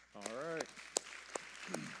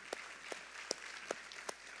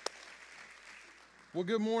Well,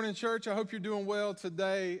 good morning, church. I hope you're doing well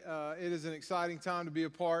today. It is an exciting time to be a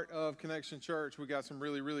part of Connection Church. We got some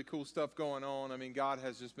really, really cool stuff going on. I mean, God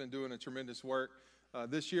has just been doing a tremendous work.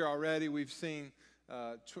 This year already, we've seen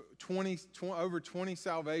over 20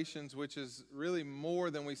 salvations, which is really more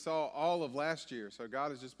than we saw all of last year. So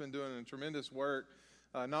God has just been doing a tremendous work.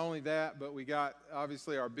 Not only that, but we got,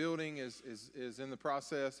 obviously, our building is in the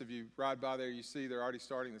process. If you ride by there, you see they're already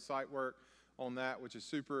starting the site work on that, which is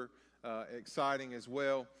super exciting as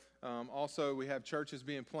well. Also, we have churches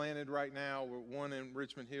being planted right now. One in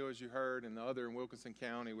Richmond Hill, as you heard, and the other in Wilkinson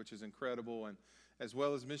County, which is incredible, and as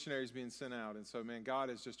well as missionaries being sent out. And so, man, God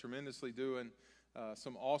is just tremendously doing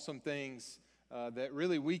some awesome things that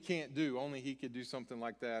really we can't do. Only He could do something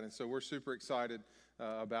like that. And so we're super excited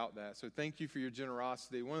about that. So thank you for your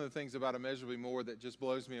generosity. One of the things about Immeasurably More that just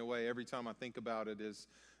blows me away every time I think about it is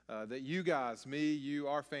that you guys, me, you,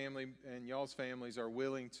 our family, and y'all's families are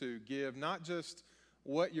willing to give not just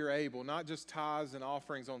what you're able, not just tithes and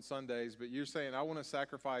offerings on Sundays, but you're saying, I want to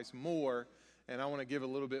sacrifice more and I want to give a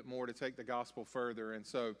little bit more to take the gospel further. And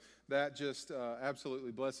so that just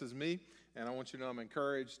absolutely blesses me. And I want you to know I'm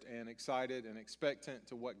encouraged and excited and expectant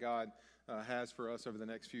to what God has for us over the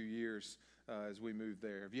next few years as we move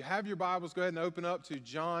there. If you have your Bibles, go ahead and open up to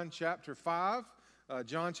John chapter 5.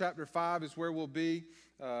 John chapter 5 is where we'll be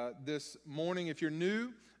this morning. If you're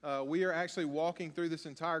new, we are actually walking through this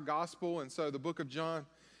entire gospel. And so the book of John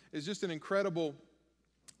is just an incredible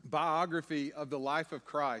biography of the life of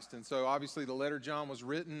Christ. And so obviously the letter John was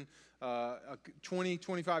written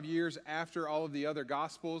 25 years after all of the other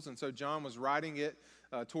gospels. And so John was writing it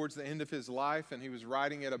towards the end of his life. And he was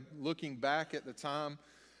writing it looking back at the time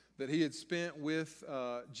that he had spent with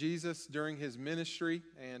Jesus during his ministry.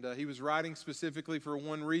 And he was writing specifically for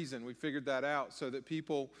one reason. We figured that out so that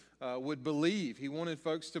people would believe. He wanted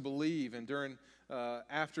folks to believe. And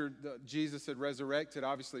after Jesus had resurrected,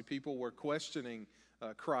 obviously people were questioning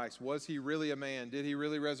Christ. Was he really a man? Did he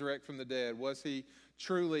really resurrect from the dead? Was he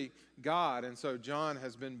truly God? And so John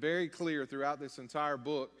has been very clear throughout this entire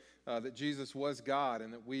book that Jesus was God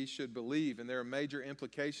and that we should believe. And there are major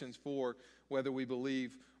implications for whether we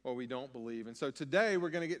believe or we don't believe. And so today we're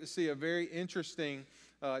going to get to see a very interesting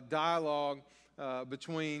dialogue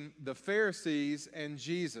between the Pharisees and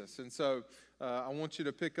Jesus. And so I want you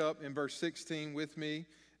to pick up in verse 16 with me.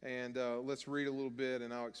 And let's read a little bit,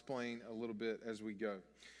 and I'll explain a little bit as we go.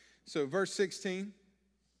 So verse 16.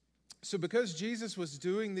 So because Jesus was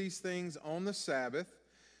doing these things on the Sabbath,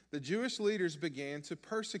 the Jewish leaders began to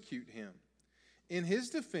persecute him. In his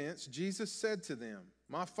defense, Jesus said to them,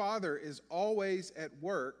 "My Father is always at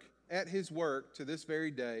his work to this very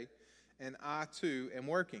day, and I too am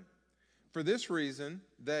working." For this reason,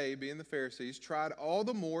 they, being the Pharisees, tried all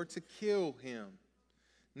the more to kill him.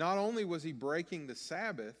 Not only was he breaking the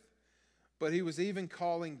Sabbath, but he was even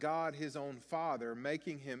calling God his own Father,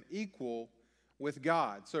 making him equal with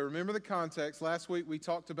God. So remember the context. Last week we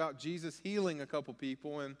talked about Jesus healing a couple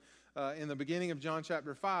people, and in the beginning of John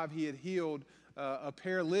chapter 5, he had healed a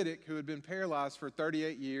paralytic who had been paralyzed for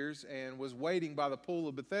 38 years and was waiting by the pool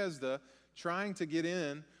of Bethesda, trying to get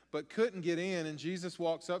in, but couldn't get in, and Jesus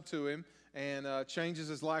walks up to him and changes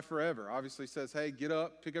his life forever. Obviously says, hey, get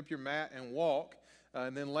up, pick up your mat, and walk.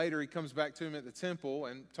 And then later he comes back to him at the temple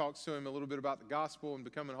and talks to him a little bit about the gospel and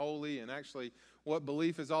becoming holy and actually what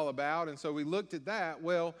belief is all about. And so we looked at that.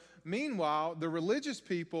 Well, meanwhile, the religious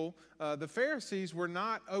people, the Pharisees, were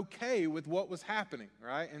not okay with what was happening,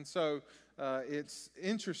 right? And so it's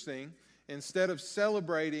interesting. Instead of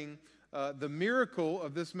celebrating the miracle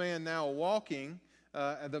of this man now walking,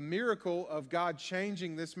 the miracle of God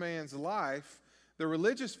changing this man's life, the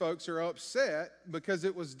religious folks are upset because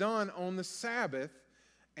it was done on the Sabbath,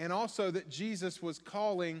 and also that Jesus was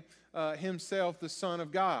calling himself the Son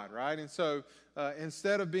of God, right? And so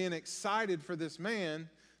instead of being excited for this man,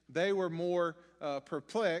 they were more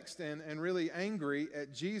perplexed and really angry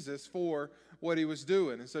at Jesus for what he was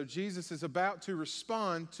doing. And so Jesus is about to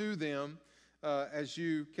respond to them, as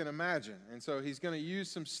you can imagine. And so he's going to use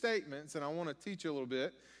some statements, and I want to teach you a little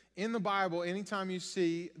bit. In the Bible, anytime you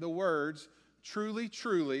see the words truly,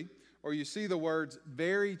 truly, or you see the words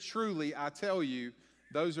very truly, I tell you,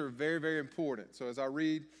 those are very, very important. So as I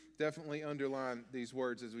read, definitely underline these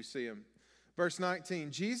words as we see them. Verse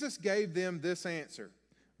 19, Jesus gave them this answer.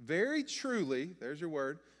 Very truly, there's your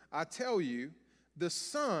word, I tell you, the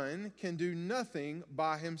Son can do nothing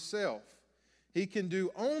by himself. He can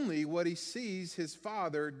do only what he sees his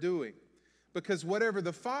Father doing. Because whatever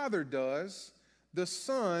the Father does, the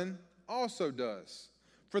Son also does.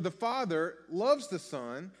 For the Father loves the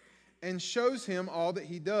Son and shows him all that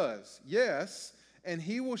he does. Yes, and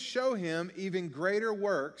he will show him even greater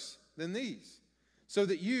works than these, so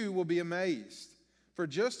that you will be amazed. For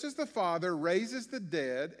just as the Father raises the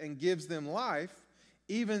dead and gives them life,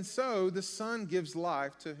 even so the Son gives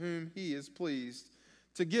life to whom he is pleased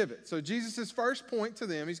to give it. So Jesus' first point to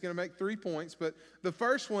them, he's going to make 3 points, but the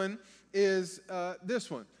first one is this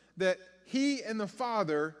one, that he and the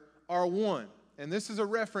Father are one. And this is a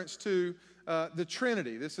reference to the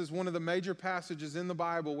Trinity. This is one of the major passages in the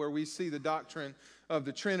Bible where we see the doctrine of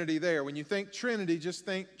the Trinity there. When you think Trinity, just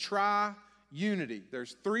think tri-unity.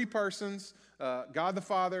 There's 3 persons, God the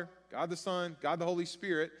Father, God the Son, God the Holy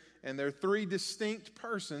Spirit, and they're 3 distinct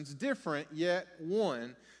persons, different yet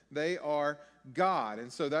one. They are God.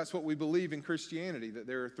 And so that's what we believe in Christianity, that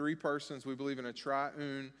there are 3 persons. We believe in a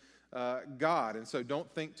triune God. And so don't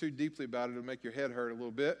think too deeply about it. It'll make your head hurt a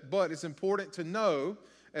little bit. But it's important to know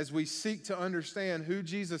as we seek to understand who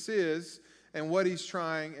Jesus is and what he's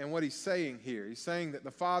trying and what he's saying here. He's saying that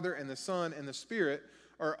the Father and the Son and the Spirit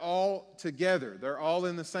are all together. They're all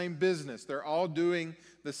in the same business. They're all doing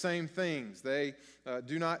the same things. They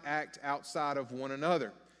do not act outside of one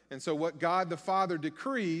another. And so what God the Father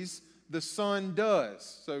decrees, the Son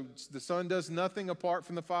does. So the Son does nothing apart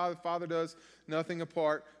from the Father. The Father does nothing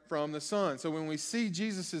apart from the Son. So when we see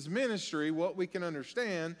Jesus' ministry, what we can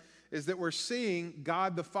understand is that we're seeing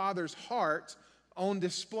God the Father's heart on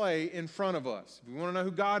display in front of us. If we want to know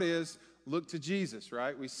who God is, look to Jesus,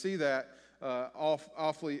 right? We see that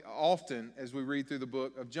awfully often as we read through the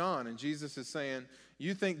book of John. And Jesus is saying,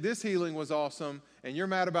 you think this healing was awesome, and you're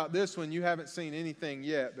mad about this one. You haven't seen anything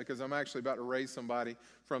yet, because I'm actually about to raise somebody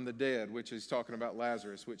from the dead, which is talking about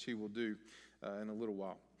Lazarus, which he will do in a little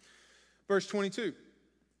while. Verse 22,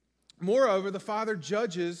 moreover, the Father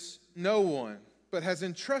judges no one, but has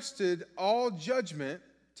entrusted all judgment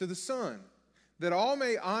to the Son, that all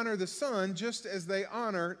may honor the Son just as they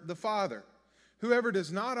honor the Father. Whoever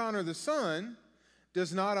does not honor the Son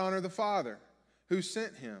does not honor the Father who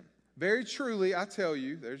sent him. Very truly, I tell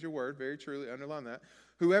you, there's your word, very truly, underline that.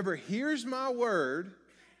 Whoever hears my word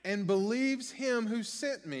and believes him who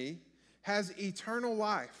sent me has eternal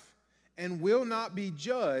life and will not be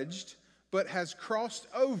judged, but has crossed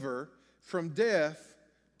over from death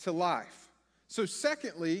to life. So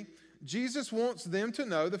secondly, Jesus wants them to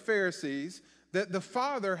know, the Pharisees, that the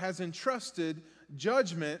Father has entrusted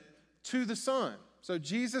judgment to the Son. So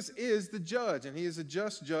Jesus is the judge, and he is a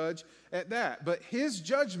just judge at that. But his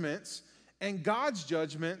judgments and God's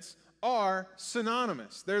judgments are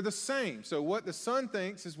synonymous. They're the same. So what the Son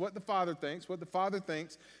thinks is what the Father thinks. What the Father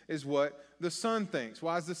thinks is what the Son thinks.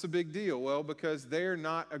 Why is this a big deal? Well, because they're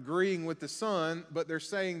not agreeing with the Son, but they're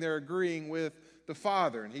saying they're agreeing with the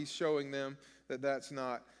Father. And he's showing them that that's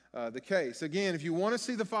not the case. Again, if you want to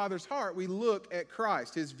see the Father's heart, we look at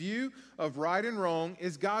Christ. His view of right and wrong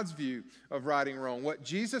is God's view of right and wrong. What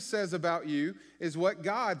Jesus says about you is what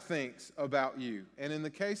God thinks about you. And in the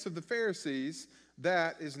case of the Pharisees,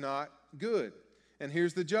 that is not good. And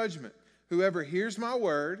here's the judgment. Whoever hears my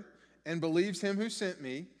word and believes him who sent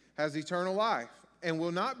me has eternal life and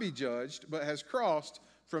will not be judged, but has crossed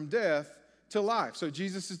from death to life. So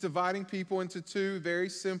Jesus is dividing people into 2 very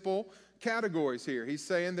simple categories here. He's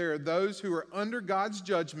saying there are those who are under God's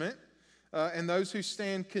judgment and those who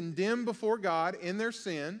stand condemned before God in their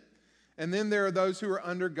sin. And then there are those who are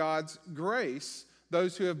under God's grace,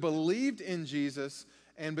 those who have believed in Jesus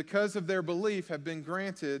and because of their belief have been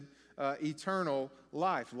granted eternal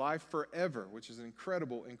life, life forever, which is an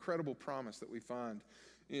incredible, incredible promise that we find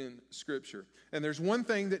in Scripture. And there's one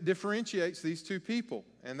thing that differentiates these 2 people,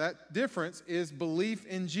 and that difference is belief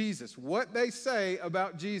in Jesus. What they say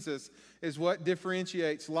about Jesus is what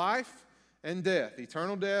differentiates life and death,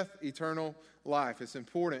 eternal life. It's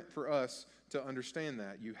important for us to understand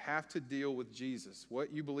that. You have to deal with Jesus.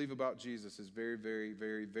 What you believe about Jesus is very, very,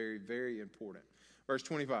 very, very, very important. Verse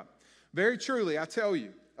 25, very truly, I tell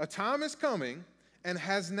you, a time is coming and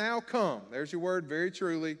has now come. There's your word, very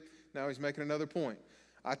truly. Now he's making another point.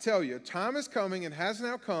 I tell you, a time is coming and has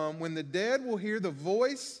now come when the dead will hear the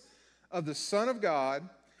voice of the Son of God,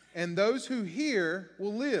 and those who hear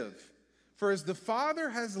will live. For as the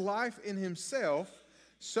Father has life in himself,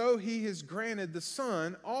 so he has granted the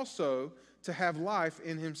Son also to have life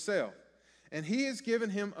in himself. And he has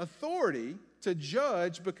given him authority to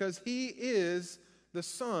judge because he is the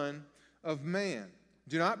Son of Man.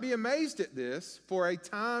 Do not be amazed at this, for a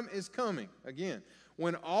time is coming. Again,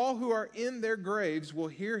 when all who are in their graves will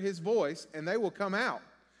hear his voice, and they will come out.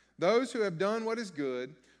 Those who have done what is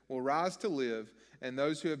good will rise to live, and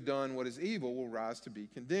those who have done what is evil will rise to be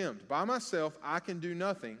condemned. By myself I can do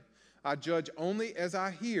nothing. I judge only as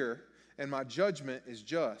I hear, and my judgment is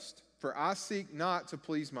just. For I seek not to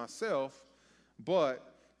please myself,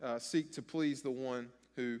 but seek to please the one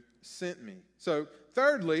who sent me. So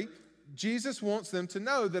thirdly, Jesus wants them to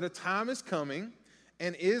know that a time is coming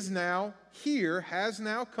and is now here, has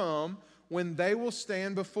now come, when they will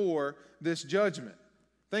stand before this judgment.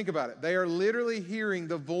 Think about it. They are literally hearing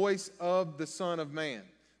the voice of the Son of Man.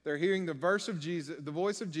 They're hearing the voice of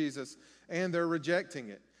Jesus, and they're rejecting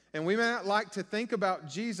it. And we may not like to think about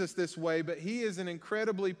Jesus this way, but he is an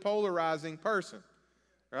incredibly polarizing person,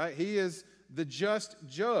 right? He is the just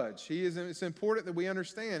judge. It's important that we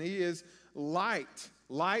understand he is light.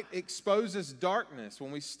 Light exposes darkness.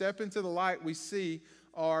 When we step into the light, we see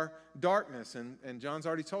our darkness. And John's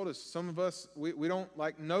already told us, some of us, we don't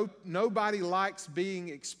like, nobody likes being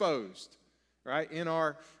exposed, right, in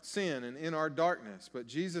our sin and in our darkness. But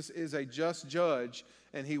Jesus is a just judge,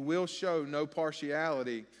 and he will show no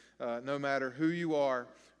partiality, no matter who you are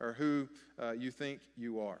or who you think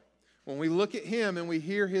you are. When we look at him and we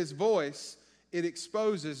hear his voice, it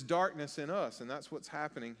exposes darkness in us, and that's what's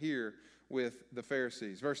happening here with the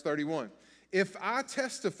Pharisees. Verse 31, if I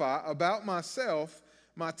testify about myself,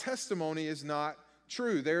 my testimony is not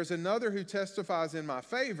true. There's another who testifies in my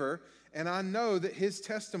favor, and I know that his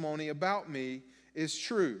testimony about me is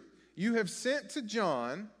true. You have sent to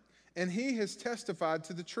John, and he has testified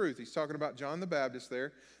to the truth. He's talking about John the Baptist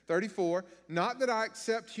there. 34, not that I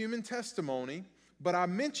accept human testimony, but I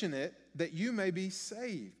mention it that you may be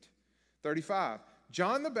saved. 35,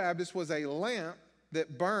 John the Baptist was a lamp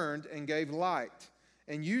that burned and gave light,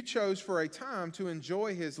 and you chose for a time to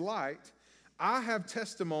enjoy his light. I have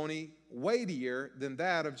testimony weightier than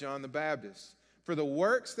that of John the Baptist. For the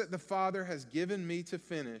works that the Father has given me to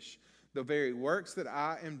finish, the very works that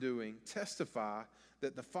I am doing, testify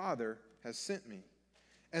that the Father has sent me.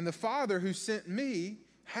 And the Father who sent me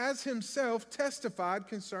has himself testified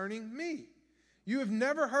concerning me. You have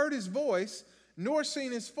never heard his voice, nor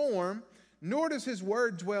seen his form, nor does his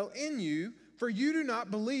word dwell in you, for you do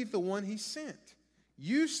not believe the one he sent.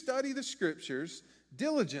 You study the scriptures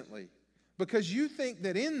diligently, because you think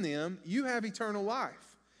that in them you have eternal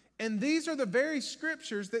life. And these are the very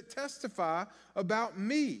scriptures that testify about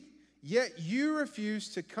me. Yet you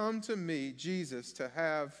refuse to come to me, Jesus, to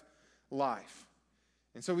have life.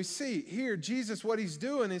 And so we see here, Jesus, what he's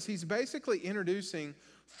doing is he's basically introducing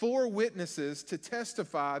 4 witnesses to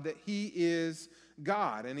testify that he is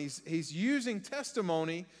God. And he's using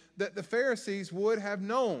testimony that the Pharisees would have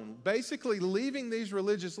known, basically leaving these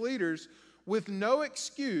religious leaders with no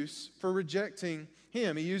excuse for rejecting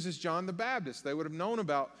him. He uses John the Baptist. They would have known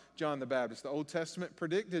about John the Baptist. The Old Testament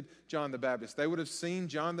predicted John the Baptist. They would have seen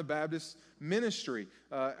John the Baptist's ministry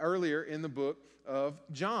earlier in the book of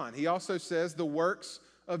John. He also says the works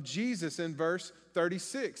of Jesus in verse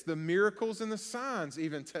 36. The miracles and the signs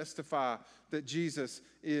even testify that Jesus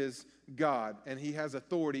is God, and he has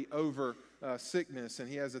authority over sickness, and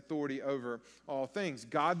he has authority over all things.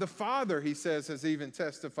 God the Father, he says, has even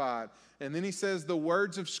testified. And then he says the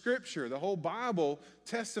words of Scripture, the whole Bible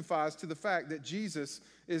testifies to the fact that Jesus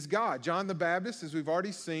is God. John the Baptist, as we've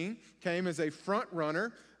already seen, came as a front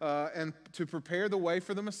runner and to prepare the way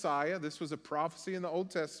for the Messiah. This was a prophecy in the Old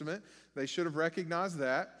Testament. They should have recognized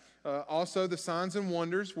that. Also, the signs and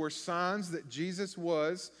wonders were signs that Jesus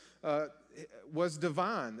was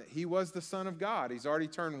divine, that he was the Son of God. He's already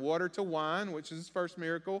turned water to wine, which is his first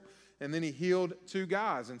miracle, and then he healed 2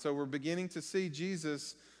 guys. And so we're beginning to see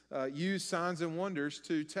Jesus use signs and wonders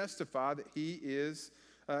to testify that he is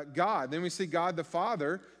God. Then we see God the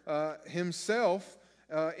Father himself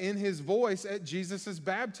in his voice at Jesus'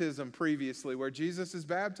 baptism previously, where Jesus is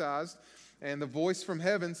baptized, and the voice from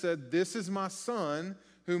heaven said, "This is my Son,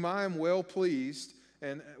 whom I am well pleased."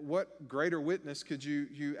 And what greater witness could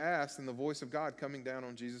you ask than the voice of God coming down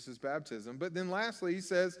on Jesus' baptism? But then lastly, he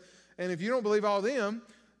says, and if you don't believe all them,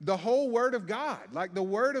 the whole Word of God, like the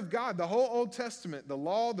Word of God, the whole Old Testament, the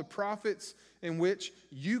law, the prophets, in which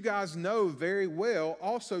you guys know very well,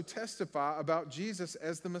 also testify about Jesus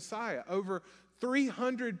as the Messiah. Over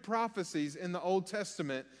 300 prophecies in the Old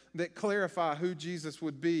Testament that clarify who Jesus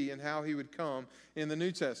would be and how he would come in the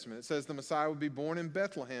New Testament. It says the Messiah would be born in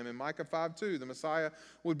Bethlehem in Micah 5:2. The Messiah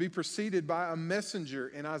would be preceded by a messenger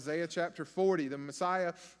in Isaiah chapter 40. The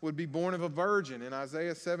Messiah would be born of a virgin in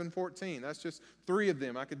Isaiah 7:14. That's just 3 of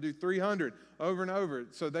them. I could do 300 over and over.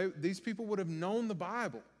 So these people would have known the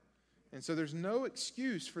Bible. And so there's no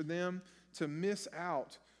excuse for them to miss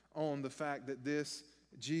out on the fact that this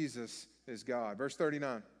Jesus is God. Verse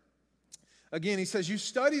 39. Again, he says, you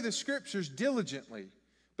study the scriptures diligently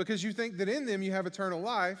because you think that in them you have eternal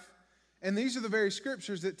life. And these are the very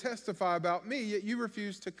scriptures that testify about me, yet you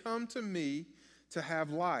refuse to come to me to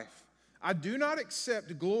have life. I do not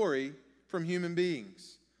accept glory from human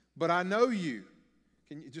beings, but I know you.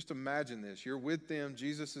 Can you just imagine this? You're with them,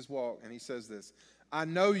 Jesus is walking, and he says this. I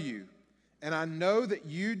know you, and I know that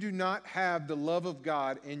you do not have the love of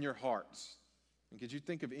God in your hearts. And could you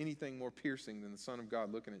think of anything more piercing than the Son of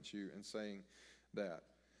God looking at you and saying that?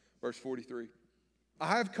 Verse 43,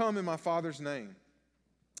 I have come in my Father's name,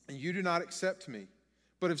 and you do not accept me.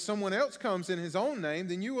 But if someone else comes in his own name,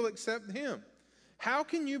 then you will accept him. How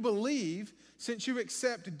can you believe, since you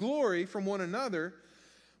accept glory from one another,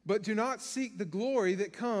 but do not seek the glory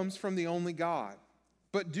that comes from the only God?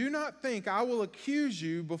 But do not think I will accuse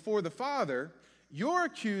you before the Father. Your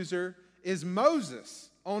accuser is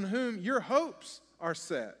Moses, on whom your hopes are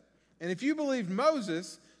set. And if you believed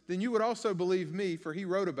Moses, then you would also believe me, for he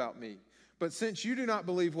wrote about me. But since you do not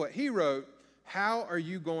believe what he wrote, how are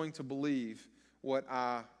you going to believe what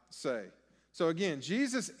I say? So again,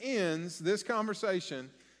 Jesus ends this conversation,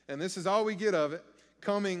 and this is all we get of it,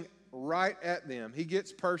 coming right at them. He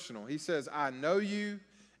gets personal. He says, I know you,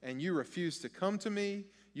 and you refuse to come to me.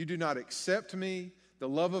 You do not accept me. The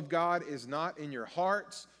love of God is not in your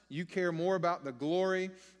hearts. You care more about the glory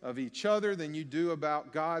of each other than you do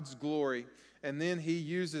about God's glory. And then he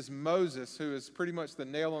uses Moses, who is pretty much the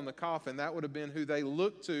nail on the coffin. That would have been who they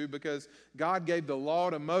looked to because God gave the law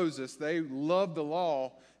to Moses. They loved the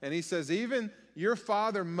law. And he says, even your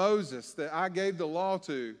father Moses that I gave the law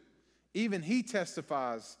to, even he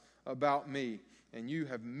testifies about me. And you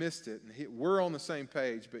have missed it. And we're on the same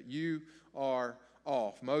page, but you are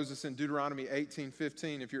off. Moses in Deuteronomy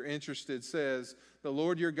 18:15, if you're interested, says, the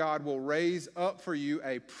Lord your God will raise up for you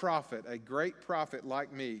a prophet, a great prophet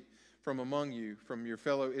like me, from among you, from your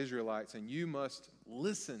fellow Israelites, and you must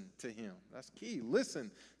listen to him. That's key. Listen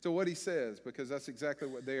to what he says, because that's exactly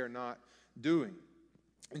what they are not doing.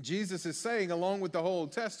 And Jesus is saying, along with the whole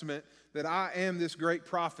Old Testament, that I am this great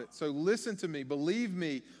prophet. So listen to me, believe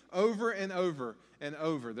me, over and over and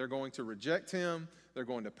over. They're going to reject him, they're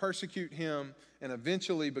going to persecute him, and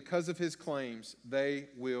eventually, because of his claims, they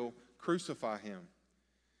will crucify him.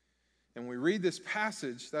 And we read this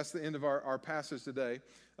passage, that's the end of our passage today.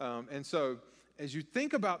 And so as you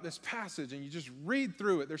think about this passage and you just read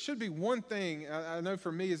through it, there should be one thing, I know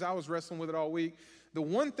for me as I was wrestling with it all week, the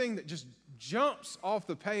one thing that just jumps off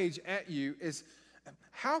the page at you is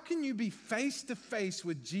how can you be face to face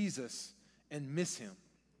with Jesus and miss him?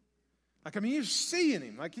 Like, I mean, you're seeing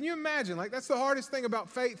him. Like, can you imagine? Like, that's the hardest thing about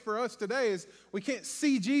faith for us today is we can't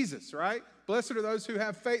see Jesus, right? Blessed are those who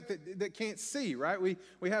have faith that can't see, right? We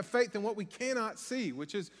have faith in what we cannot see,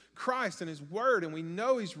 which is Christ and his word, and we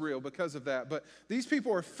know he's real because of that. But these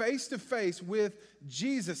people are face to face with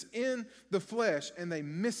Jesus in the flesh, and they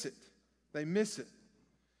miss it. They miss it.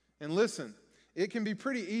 And listen, it can be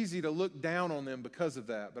pretty easy to look down on them because of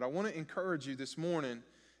that. But I want to encourage you this morning,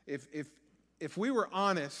 if we were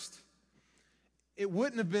honest, it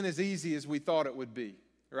wouldn't have been as easy as we thought it would be,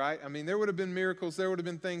 right? I mean, there would have been miracles, there would have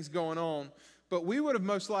been things going on, but we would have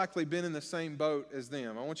most likely been in the same boat as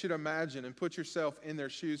them. I want you to imagine and put yourself in their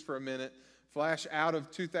shoes for a minute, flash out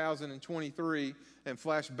of 2023 and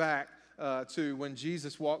flash back to when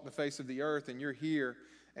Jesus walked the face of the earth, and you're here,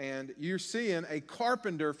 and you're seeing a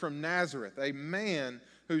carpenter from Nazareth, a man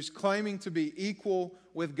who's claiming to be equal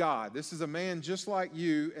with God. This is a man just like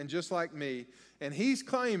you and just like me, and he's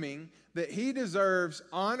claiming that he deserves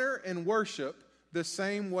honor and worship the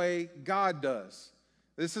same way God does.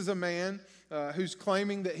 This is a man who's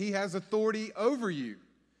claiming that he has authority over you.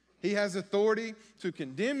 He has authority to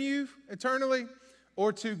condemn you eternally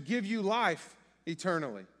or to give you life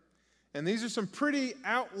eternally. And these are some pretty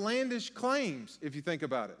outlandish claims if you think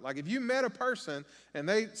about it. Like if you met a person and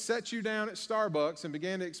they set you down at Starbucks and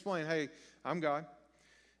began to explain, hey, I'm God,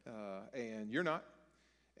 and you're not,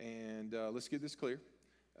 and let's get this clear.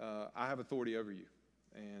 I have authority over you,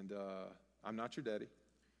 and I'm not your daddy,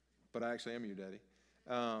 but I actually am your daddy,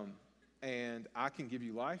 and I can give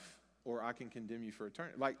you life, or I can condemn you for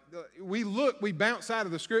eternity. Like, we bounce out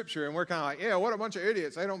of the scripture, and we're kind of like, yeah, what a bunch of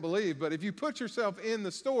idiots, they don't believe, but if you put yourself in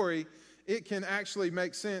the story, it can actually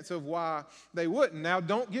make sense of why they wouldn't. Now,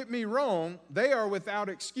 don't get me wrong, they are without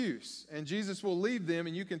excuse, and Jesus will leave them,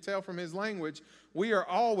 and you can tell from his language, we are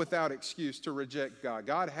all without excuse to reject God.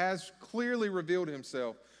 God has clearly revealed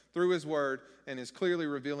himself through his word and is clearly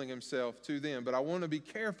revealing himself to them. But I want to be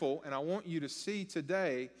careful, and I want you to see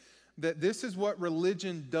today that this is what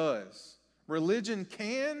religion does. Religion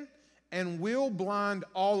can and will blind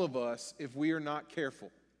all of us if we are not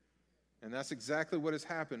careful. And that's exactly what has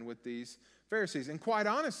happened with these Pharisees. And quite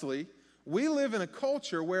honestly, we live in a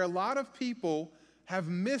culture where a lot of people have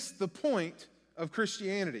missed the point of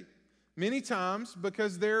Christianity. Many times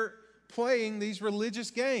because they're playing these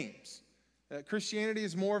religious games. Christianity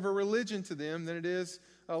is more of a religion to them than it is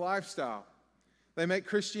a lifestyle. They make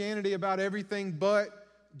Christianity about everything but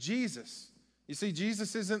Jesus. You see,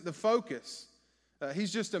 Jesus isn't the focus.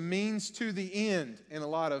 He's just a means to the end in a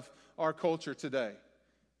lot of our culture today.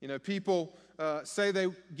 You know, people say they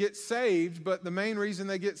get saved, but the main reason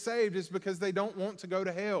they get saved is because they don't want to go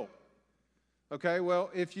to hell. Okay, well,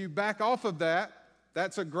 if you back off of that,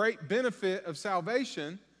 that's a great benefit of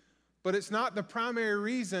salvation, but it's not the primary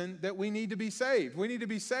reason that we need to be saved. We need to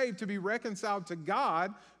be saved to be reconciled to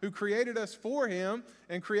God, who created us for Him,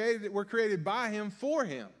 and we're created by Him for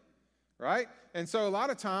Him, right? And so a lot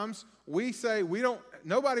of times we say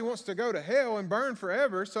nobody wants to go to hell and burn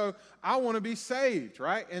forever, so I want to be saved,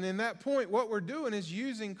 right? And in that point, what we're doing is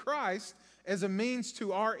using Christ as a means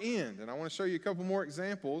to our end. And I want to show you a couple more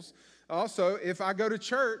examples. Also, if I go to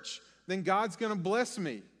church, then God's going to bless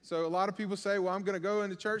me. So a lot of people say, well, I'm going to go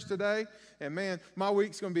into church today, and man, my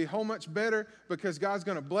week's going to be a whole much better because God's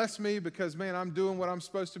going to bless me because, man, I'm doing what I'm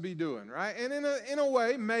supposed to be doing, right? And in a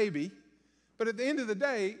way, maybe. But at the end of the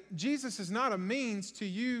day, Jesus is not a means to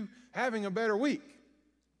you having a better week,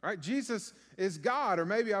 right? Jesus is God. Or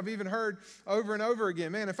maybe I've even heard over and over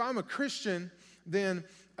again, man, if I'm a Christian, then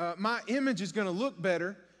my image is going to look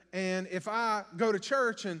better. And if I go to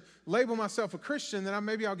church and label myself a Christian, then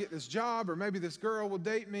maybe I'll get this job, or maybe this girl will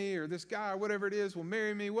date me, or this guy, or whatever it is, will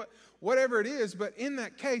marry me, whatever it is. But in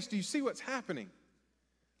that case, do you see what's happening?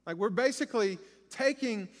 Like, we're basically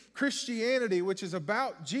taking Christianity, which is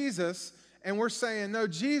about Jesus, and we're saying, no,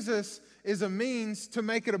 Jesus is a means to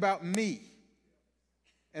make it about me.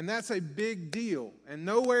 And that's a big deal. And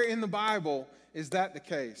nowhere in the Bible is that the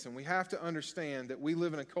case. And we have to understand that we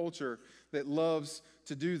live in a culture that loves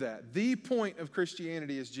to do that. The point of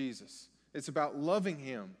Christianity is Jesus. It's about loving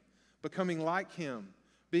Him, becoming like Him,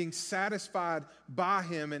 being satisfied by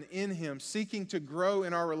Him and in Him, seeking to grow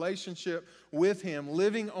in our relationship with Him,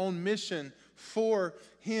 living on mission for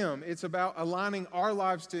Him. It's about aligning our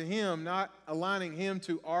lives to Him, not aligning Him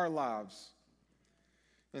to our lives.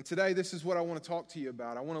 And today, this is what I want to talk to you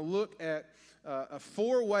about. I want to look at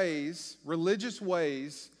 4 ways, religious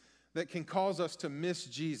ways, that can cause us to miss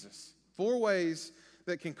Jesus. 4 ways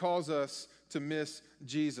that can cause us to miss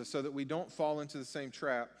Jesus so that we don't fall into the same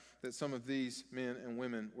trap that some of these men and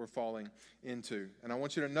women were falling into. And I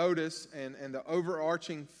want you to notice, and the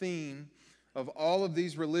overarching theme of all of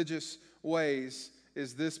these religious ways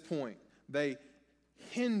is this point. They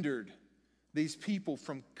hindered these people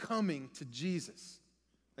from coming to Jesus.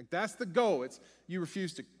 Like, that's the goal. It's you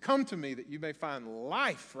refuse to come to me that you may find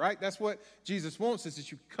life, right? That's what Jesus wants, is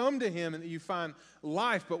that you come to Him and that you find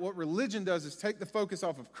life. But what religion does is take the focus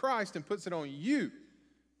off of Christ and puts it on you,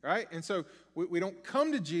 right? And so we don't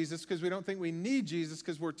come to Jesus because we don't think we need Jesus,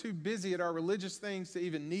 because we're too busy at our religious things to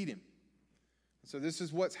even need Him. So this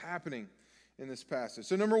is what's happening in this passage.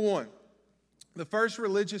 So number 1, the first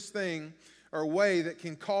religious thing or way that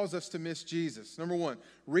can cause us to miss Jesus. Number 1,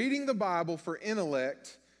 reading the Bible for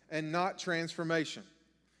intellect and not transformation.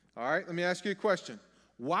 All right, let me ask you a question.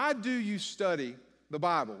 Why do you study the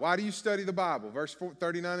Bible? Why do you study the Bible? Verse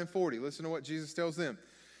 39 and 40, listen to what Jesus tells them.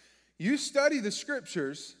 You study the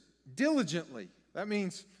Scriptures diligently. That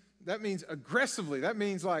means aggressively. That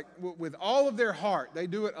means like with all of their heart. They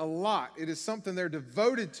do it a lot. It is something they're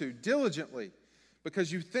devoted to diligently,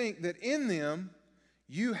 because you think that in them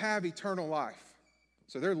you have eternal life.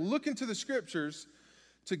 So they're looking to the Scriptures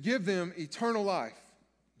to give them eternal life.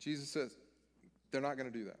 Jesus says they're not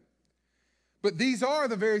going to do that. But these are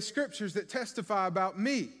the very Scriptures that testify about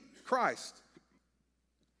me, Christ.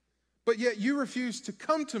 But yet you refuse to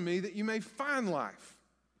come to me that you may find life.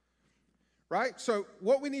 Right? So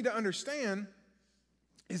what we need to understand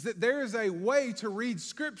is that there is a way to read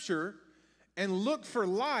Scripture and look for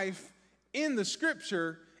life in the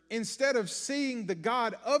Scripture instead of seeing the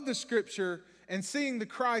God of the Scripture and seeing the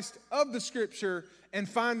Christ of the Scripture and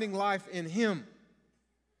finding life in Him.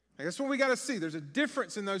 That's what we got to see. There's a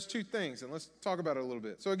difference in those two things, and let's talk about it a little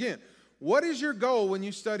bit. So again, what is your goal when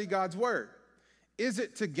you study God's Word? Is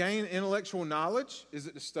it to gain intellectual knowledge? Is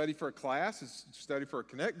it to study for a class? Is it to study for a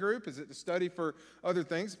connect group? Is it to study for other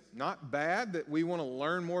things? Not bad that we want to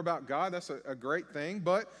learn more about God. That's a great thing,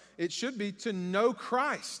 but it should be to know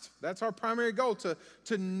Christ. That's our primary goal,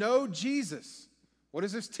 to know Jesus. What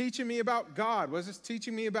is this teaching me about God? What is this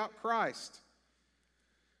teaching me about Christ?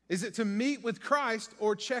 Is it to meet with Christ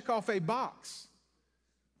or check off a box?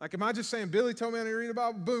 Like, am I just saying, Billy told me I need to read the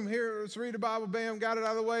Bible, boom, here, let's read the Bible, bam, got it out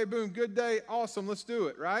of the way, boom, good day, awesome, let's do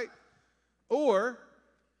it, right? Or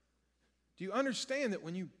do you understand that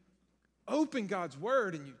when you open God's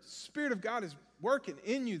Word and the Spirit of God is working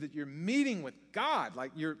in you, that you're meeting with God,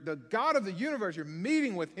 like you're the God of the universe, you're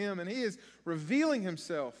meeting with Him, and He is revealing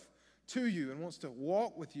Himself to you and wants to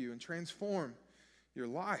walk with you and transform your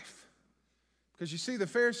life? Because you see, the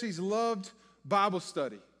Pharisees loved Bible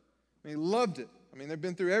study. I mean, he loved it. I mean, they've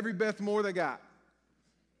been through every Beth Moore they got.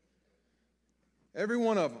 Every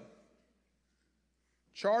one of them.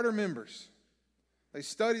 Charter members. They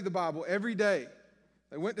studied the Bible every day.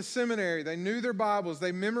 They went to seminary. They knew their Bibles.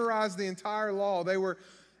 They memorized the entire law. They were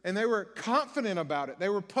confident about it. They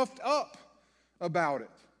were puffed up about it.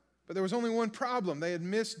 But there was only one problem. They had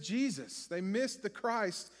missed Jesus. They missed the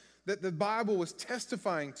Christ that the Bible was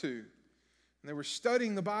testifying to. And they were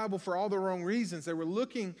studying the Bible for all the wrong reasons. They were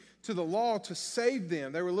looking to the law to save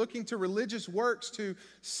them. They were looking to religious works to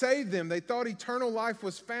save them. They thought eternal life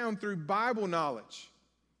was found through Bible knowledge.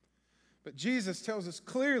 But Jesus tells us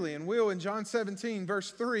clearly, and will in John 17,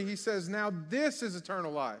 verse 3, he says, now this is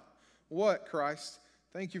eternal life. What, Christ?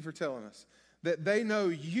 Thank you for telling us. That they know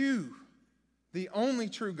you, the only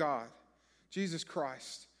true God, Jesus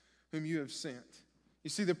Christ, whom you have sent.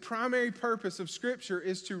 You see, the primary purpose of Scripture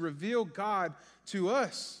is to reveal God to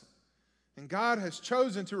us. And God has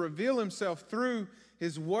chosen to reveal himself through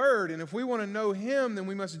his word. And if we want to know him, then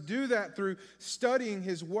we must do that through studying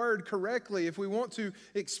his word correctly. If we want to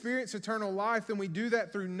experience eternal life, then we do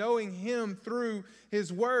that through knowing him through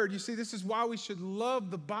his word. You see, this is why we should love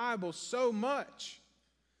the Bible so much.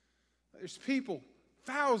 There's people,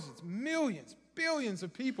 thousands, millions, billions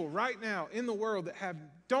of people right now in the world that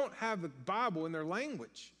don't have the Bible in their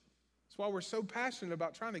language. That's why we're so passionate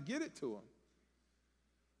about trying to get it to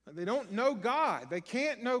them. They don't know God. They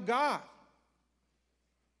can't know God.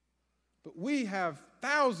 But we have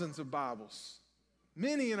thousands of Bibles,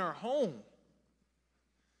 many in our home.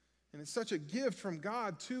 And it's such a gift from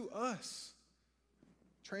God to us.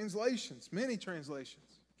 Translations, many translations.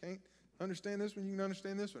 Can't understand this one, you can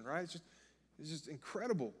understand this one, right? It's just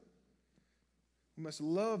incredible. We must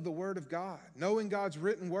love the Word of God. Knowing God's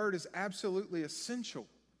written Word is absolutely essential.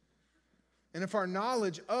 And if our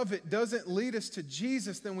knowledge of it doesn't lead us to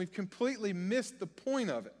Jesus, then we've completely missed the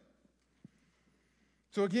point of it.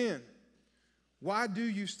 So again, why do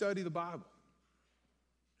you study the Bible?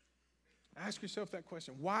 Ask yourself that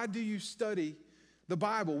question. Why do you study the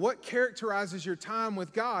Bible? What characterizes your time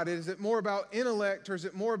with God? Is it more about intellect or is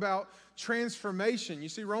it more about transformation? You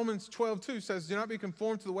see, Romans 12:2 says, do not be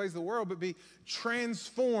conformed to the ways of the world, but be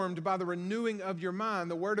transformed by the renewing of your mind.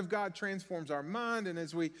 The Word of God transforms our mind, and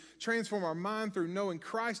as we transform our mind through knowing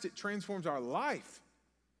Christ, it transforms our life.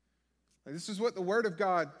 This is what the Word of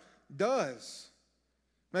God does.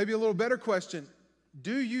 Maybe a little better question,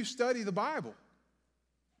 do you study the Bible?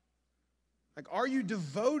 Like, are you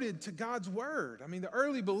devoted to God's Word? I mean, the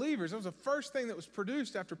early believers, that was the first thing that was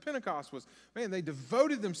produced after Pentecost was, man, they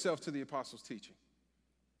devoted themselves to the apostles' teaching.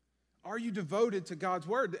 Are you devoted to God's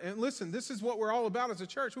Word? And listen, this is what we're all about as a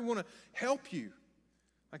church. We want to help you.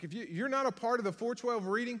 Like, if you're not a part of the 412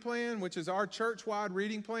 reading plan, which is our church-wide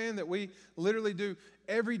reading plan that we literally do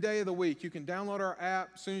every day of the week. You can download our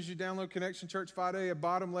app. As soon as you download Connection Church 5 at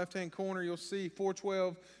bottom left-hand corner, you'll see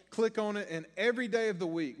 412. Click on it, and every day of the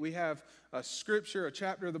week, we have a scripture, a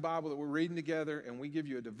chapter of the Bible that we're reading together, and we give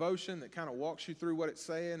you a devotion that kind of walks you through what it's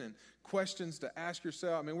saying and questions to ask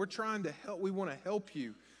yourself. I mean, we're trying to help. We want to help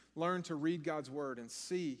you learn to read God's Word and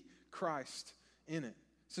see Christ in it.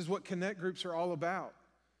 This is what Connect groups are all about.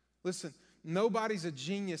 Listen, nobody's a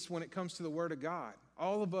genius when it comes to the Word of God.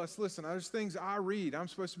 All of us, listen, there's things I read. I'm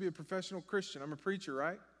supposed to be a professional Christian. I'm a preacher,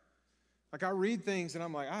 right? Like, I read things and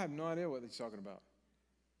I'm like, I have no idea what he's talking about.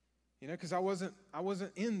 You know, because I wasn't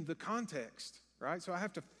in the context, right? So I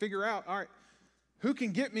have to figure out, all right, who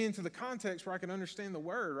can get me into the context where I can understand the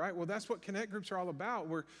Word, right? Well, that's what Connect groups are all about.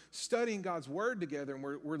 We're studying God's Word together, and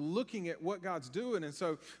we're looking at what God's doing. And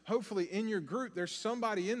so hopefully in your group, there's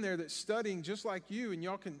somebody in there that's studying just like you, and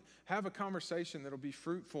y'all can have a conversation that'll be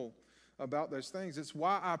fruitful about those things. It's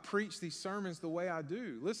why I preach these sermons the way I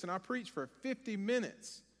do. Listen, I preach for 50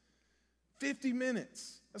 minutes. 50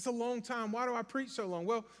 minutes. That's a long time. Why do I preach so long?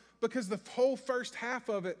 Well, because the whole first half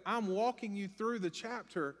of it, I'm walking you through the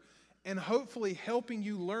chapter and hopefully helping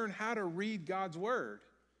you learn how to read God's Word.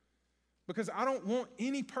 Because I don't want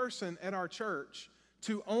any person at our church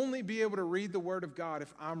to only be able to read the Word of God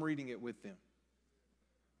if I'm reading it with them.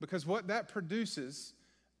 Because what that produces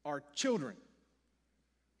are children.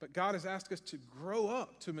 But God has asked us to grow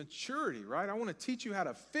up to maturity, right? I want to teach you how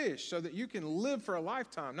to fish so that you can live for a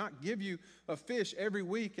lifetime, not give you a fish every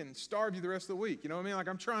week and starve you the rest of the week. You know what I mean? Like,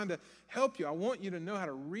 I'm trying to help you. I want you to know how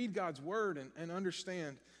to read God's Word and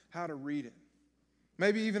understand how to read it.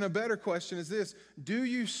 Maybe even a better question is this: do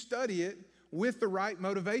you study it with the right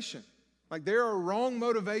motivation? Like, there are wrong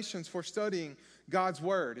motivations for studying God's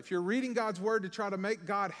Word. If you're reading God's Word to try to make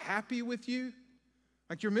God happy with you,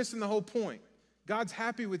 like, you're missing the whole point. God's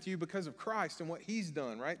happy with you because of Christ and what He's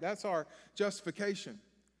done, right? That's our justification.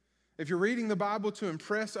 if you're reading the Bible to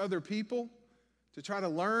impress other people, to try to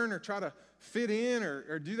learn or try to fit in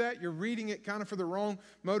or do that, you're reading it kind of for the wrong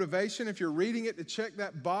motivation. If you're reading it to check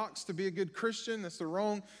that box to be a good Christian, that's the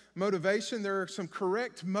wrong motivation. There are some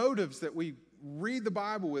correct motives that we read the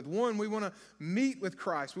Bible with. One, we want to meet with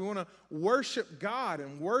Christ. We want to worship God,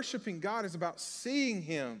 and worshiping God is about seeing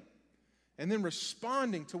Him and then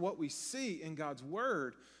responding to what we see in God's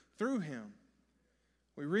Word through Him.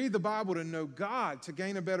 We read the Bible to know God, to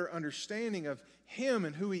gain a better understanding of Him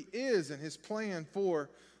and who He is and His plan for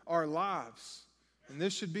our lives. And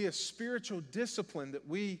this should be a spiritual discipline that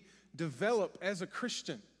we develop as a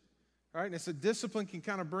Christian. Right? And it's a discipline can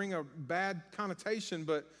kind of bring a bad connotation,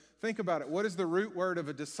 but think about it. What is the root word of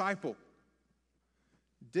a disciple?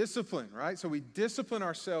 Discipline, right? So we discipline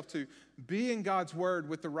ourselves to be in God's Word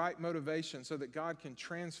with the right motivation so that God can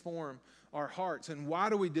transform our hearts. And why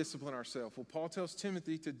do we discipline ourselves? Well, Paul tells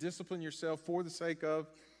Timothy to discipline yourself for the sake of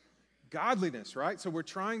godliness, right? So we're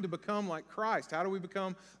trying to become like Christ. How do we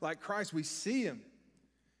become like Christ? We see Him.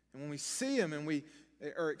 And when we see Him and we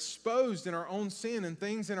are exposed in our own sin and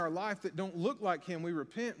things in our life that don't look like Him, we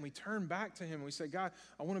repent and we turn back to Him and we say, God,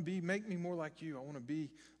 I want to make me more like You. I want to be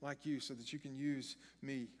like You so that You can use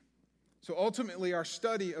me. So ultimately, our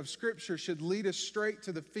study of Scripture should lead us straight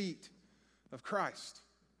to the feet of Christ.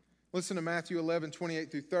 Listen to Matthew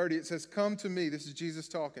 11:28-30. It says, "Come to me," this is Jesus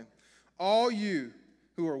talking, "all you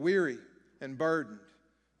who are weary and burdened."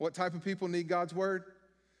 What type of people need God's Word?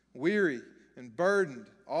 Weary and burdened,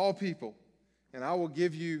 all people. "And I will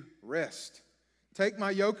give you rest. Take my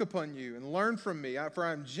yoke upon you and learn from me, for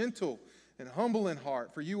I am gentle and humble in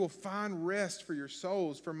heart, for you will find rest for your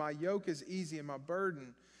souls. For my yoke is easy and my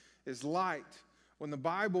burden is light." When the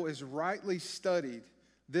Bible is rightly studied,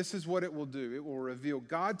 this is what it will do. It will reveal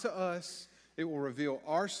God to us, it will reveal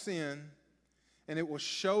our sin, and it will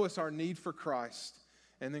show us our need for Christ.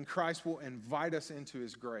 And then Christ will invite us into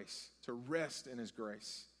His grace, to rest in His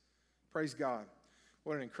grace. Praise God.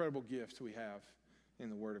 What an incredible gift we have in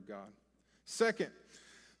the Word of God.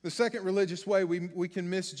 The second religious way we can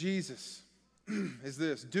miss Jesus is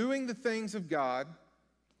this: doing the things of God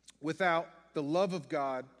without the love of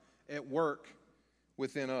God at work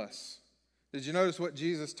within us. Did you notice what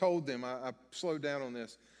Jesus told them? I slowed down on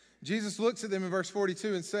this. Jesus looks at them in verse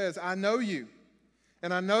 42 and says, "I know you,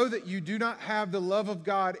 and I know that you do not have the love of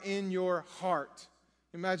God in your heart."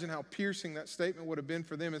 Imagine how piercing that statement would have been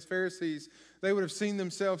for them. As Pharisees, they would have seen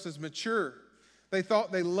themselves as mature. They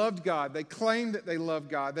thought they loved God. They claimed that they loved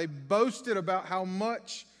God. They boasted about how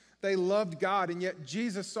much they loved God, and yet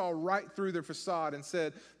Jesus saw right through their facade and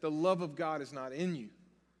said, "The love of God is not in you."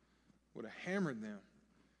 Would have hammered them.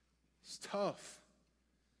 It's tough.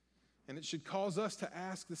 And it should cause us to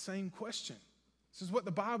ask the same question. This is what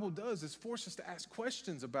the Bible does, is force us to ask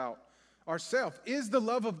questions about ourselves. Is the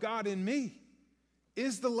love of God in me?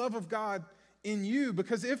 Is the love of God in you?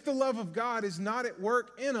 Because if the love of God is not at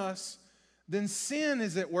work in us, then sin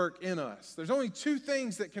is at work in us. There's only two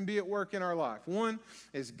things that can be at work in our life. One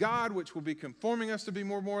is God, which will be conforming us to be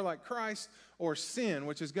more and more like Christ, or sin,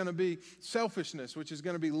 which is going to be selfishness, which is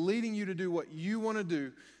going to be leading you to do what you want to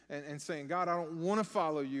do and saying, "God, I don't want to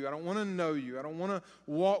follow You. I don't want to know You. I don't want to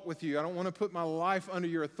walk with You. I don't want to put my life under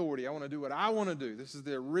Your authority. I want to do what I want to do." This is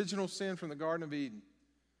the original sin from the Garden of Eden.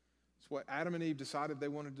 It's what Adam and Eve decided they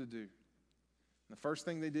wanted to do. The first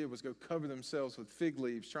thing they did was go cover themselves with fig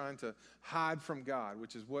leaves, trying to hide from God,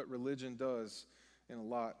 which is what religion does in a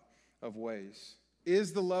lot of ways.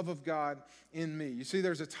 Is the love of God in me? You see,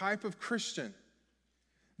 there's a type of Christian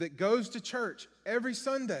that goes to church every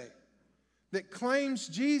Sunday, that claims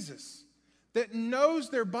Jesus, that knows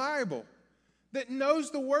their Bible, that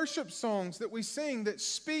knows the worship songs that we sing, that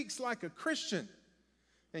speaks like a Christian,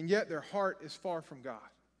 and yet their heart is far from God.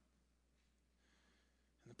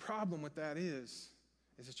 The problem with that is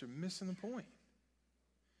that you're missing the point.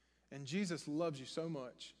 And Jesus loves you so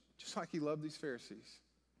much, just like He loved these Pharisees,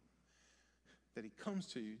 that He comes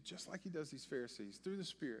to you just like He does these Pharisees through the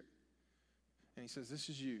Spirit. And He says, "This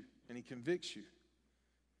is you." And He convicts you.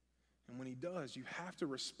 And when He does, you have to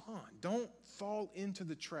respond. Don't fall into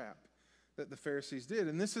the trap that the Pharisees did.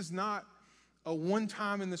 And this is not a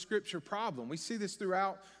one-time in the Scripture problem. We see this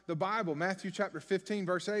throughout the Bible. Matthew chapter 15,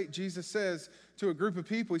 verse 8, Jesus says to a group of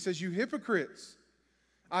people, He says, "You hypocrites,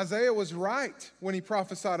 Isaiah was right when he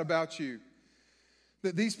prophesied about you,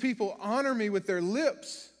 that these people honor me with their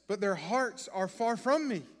lips, but their hearts are far from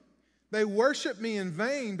me. They worship me in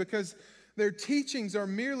vain because their teachings are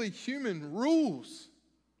merely human rules."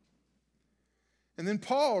 And then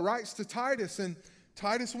Paul writes to Titus in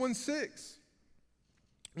Titus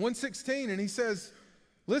 1:16, and he says,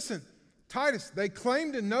 "Listen, Titus, they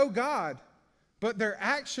claim to know God, but their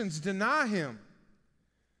actions deny him.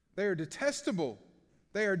 They are detestable,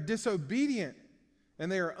 they are disobedient,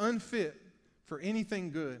 and they are unfit for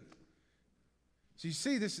anything good. So you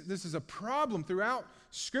see, this is a problem throughout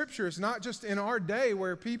Scripture. It's not just in our day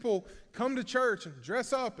where people come to church and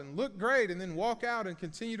dress up and look great and then walk out and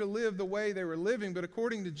continue to live the way they were living. But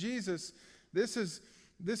according to Jesus, this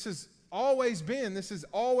is always been, this is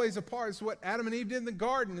always a part. This is what Adam and Eve did in the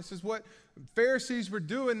garden. This is what Pharisees were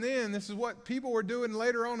doing then. This is what people were doing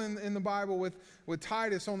later on in the Bible with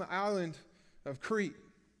Titus on the island of Crete.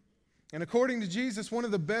 And according to Jesus, one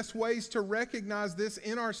of the best ways to recognize this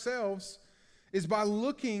in ourselves is by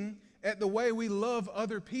looking at the way we love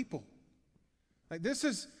other people. Like, this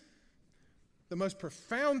is the most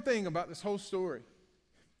profound thing about this whole story,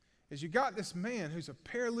 is you got this man who's a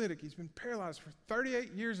paralytic. He's been paralyzed for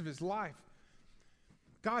 38 years of his life.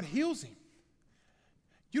 God heals him.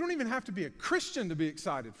 You don't even have to be a Christian to be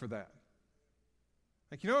excited for that.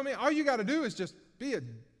 Like, you know what I mean? All you got to do is just be a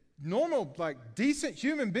normal, like, decent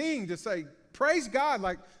human being to say, praise God,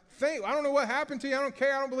 like, I don't know what happened to you. I don't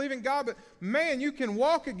care. I don't believe in God. But, man, you can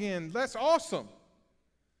walk again. That's awesome.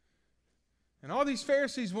 And all these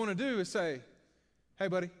Pharisees want to do is say, hey,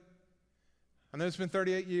 buddy, I know it's been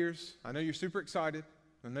 38 years. I know you're super excited.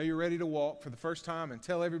 I know you're ready to walk for the first time and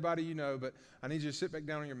tell everybody you know, but I need you to sit back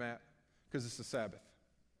down on your mat because it's the Sabbath.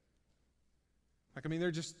 Like, I mean,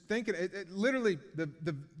 they're just thinking, literally,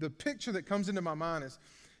 the picture that comes into my mind is,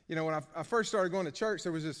 you know, when I first started going to church,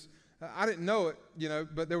 there was this, I didn't know it, you know,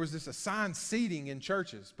 but there was this assigned seating in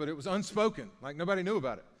churches, but it was unspoken. Like, nobody knew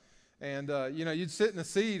about it. And, you know, you'd sit in a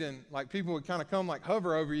seat and, like, people would kind of come, like,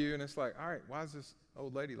 hover over you. And it's like, all right, why is this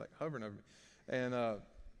old lady, like, hovering over me? And,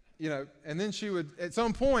 you know, and then she would, at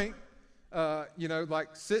some point, you know,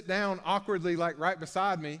 like, sit down awkwardly, like, right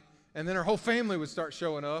beside me. And then her whole family would start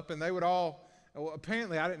showing up. And they would all, well,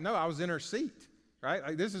 apparently, I didn't know I was in her seat, right?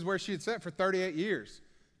 Like, this is where she had sat for 38 years.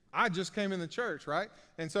 I just came in the church, right?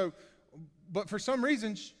 And so, but for some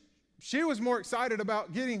reason, she was more excited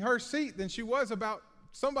about getting her seat than she was about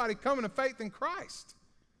somebody coming to faith in Christ.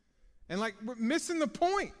 And, like, we're missing the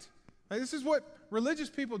point. Like, this is what religious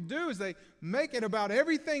people do, is they make it about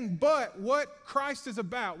everything but what Christ is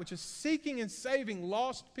about, which is seeking and saving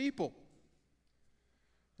lost people.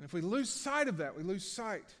 And if we lose sight of that, we lose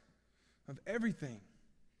sight of everything.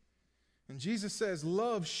 And Jesus says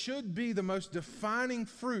love should be the most defining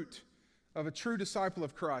fruit of a true disciple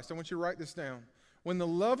of Christ. I want you to write this down. When the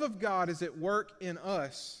love of God is at work in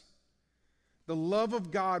us, the love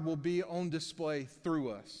of God will be on display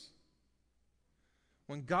through us.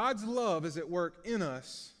 When God's love is at work in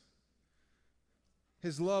us,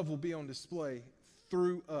 His love will be on display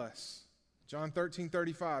through us. John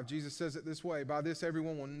 13:35, Jesus says it this way, by this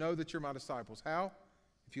everyone will know that you're my disciples. How?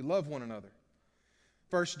 If you love one another.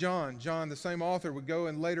 1 John, the same author, would go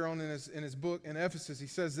and later on in his book in Ephesus, he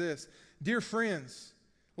says this, dear friends,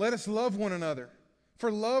 let us love one another,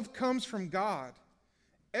 for love comes from God.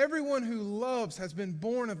 Everyone who loves has been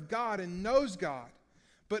born of God and knows God,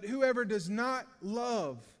 but whoever does not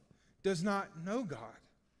love does not know God,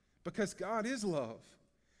 because God is love.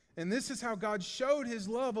 And this is how God showed His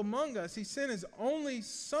love among us. He sent His only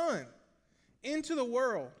Son into the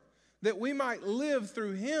world that we might live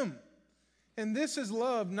through Him. And this is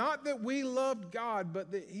love, not that we loved God,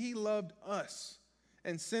 but that He loved us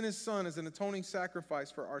and sent His Son as an atoning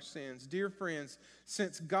sacrifice for our sins. Dear friends,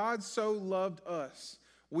 since God so loved us,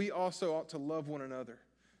 we also ought to love one another.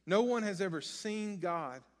 No one has ever seen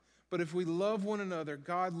God, but if we love one another,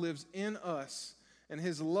 God lives in us, and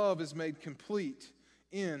His love is made complete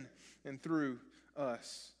in and through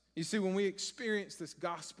us. You see, when we experience this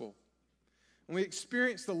gospel, when we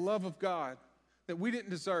experience the love of God that we didn't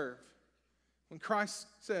deserve, when Christ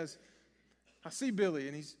says, I see Billy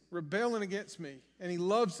and he's rebelling against me and he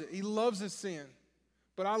loves it. He loves his sin.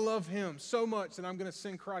 But I love him so much that I'm going to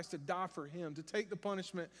send Christ to die for him, to take the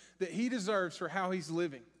punishment that he deserves for how he's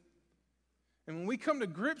living. And when we come to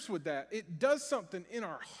grips with that, it does something in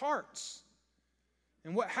our hearts.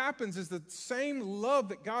 And what happens is the same love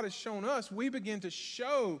that God has shown us, we begin to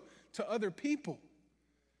show to other people.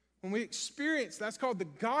 When we experience, that's called the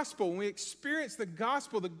gospel. When we experience the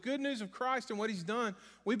gospel, the good news of Christ and what He's done,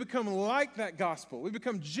 we become like that gospel. We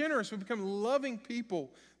become generous. We become loving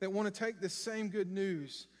people that want to take the same good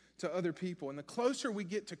news to other people. And the closer we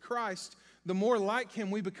get to Christ, the more like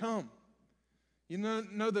Him we become. You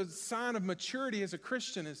know the sign of maturity as a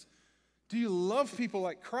Christian is, do you love people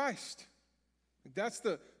like Christ? That's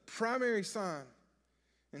the primary sign.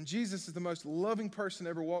 And Jesus is the most loving person to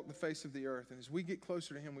ever walk the face of the earth. And as we get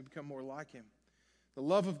closer to Him, we become more like Him. The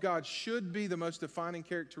love of God should be the most defining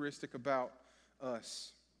characteristic about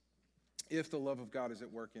us. if the love of God is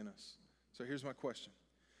at work in us. So here's my question.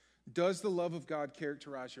 Does the love of God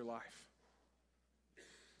characterize your life?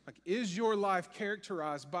 Like, is your life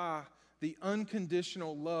characterized by the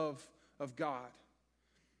unconditional love of God?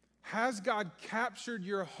 Has God captured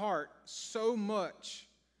your heart so much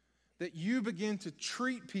that you begin to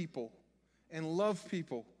treat people and love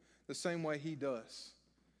people the same way He does?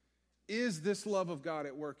 Is this love of God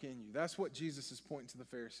at work in you? That's what Jesus is pointing to the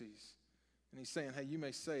Pharisees. And He's saying, hey, you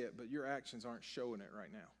may say it, but your actions aren't showing it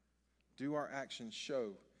right now. Do our actions show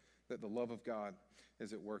that the love of God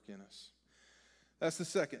is at work in us? That's the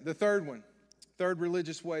second. The third one, third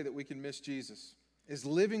religious way that we can miss Jesus, is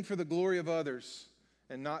living for the glory of others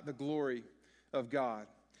and not the glory of God.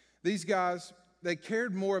 These guys, they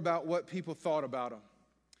cared more about what people thought about them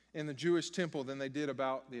in the Jewish temple than they did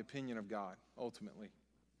about the opinion of God, ultimately.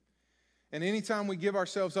 And anytime we give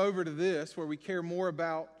ourselves over to this, where we care more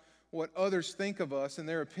about what others think of us and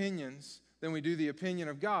their opinions than we do the opinion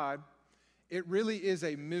of God, it really is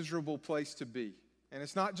a miserable place to be. And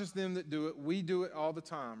it's not just them that do it. We do it all the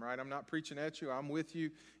time, right? I'm not preaching at you. I'm with you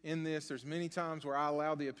in this. There's many times where I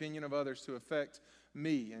allow the opinion of others to affect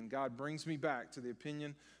me, and God brings me back to the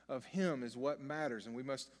opinion of Him is what matters, and we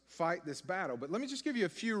must fight this battle. But let me just give you a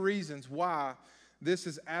few reasons why this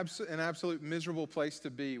is an absolute miserable place to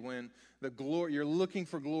be when you're looking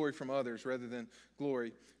for glory from others rather than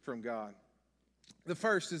glory from God. The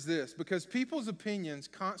first is this: because people's opinions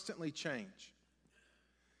constantly change.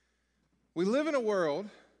 We live in a world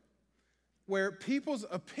where people's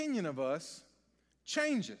opinion of us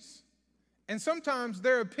changes. And sometimes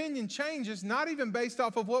their opinion changes not even based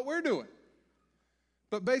off of what we're doing,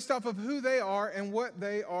 but based off of who they are and what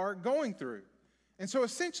they are going through. And so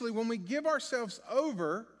essentially, when we give ourselves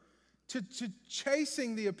over to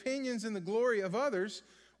chasing the opinions and the glory of others,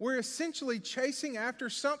 we're essentially chasing after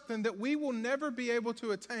something that we will never be able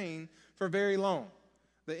to attain for very long.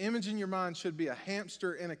 The image in your mind should be a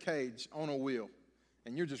hamster in a cage on a wheel.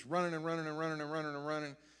 And you're just running and running and running and running and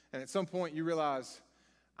running. And at some point you realize,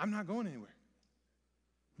 I'm not going anywhere.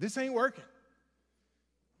 This ain't working.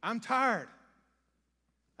 I'm tired.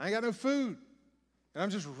 I ain't got no food. And I'm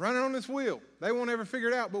just running on this wheel. They won't ever figure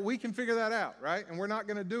it out, but we can figure that out, right? And we're not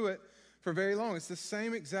going to do it for very long. It's the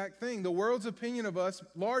same exact thing. The world's opinion of us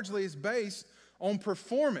largely is based on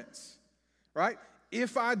performance, right?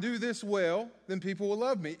 If I do this well, then people will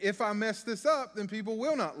love me. If I mess this up, then people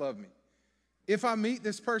will not love me. If I meet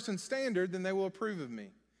this person's standard, then they will approve of me.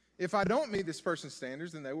 If I don't meet this person's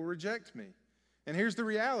standards, then they will reject me. And here's the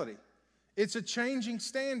reality. It's a changing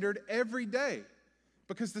standard every day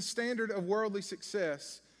because the standard of worldly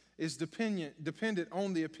success is dependent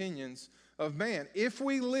on the opinions of man. If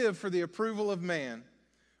we live for the approval of man,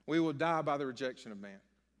 we will die by the rejection of man.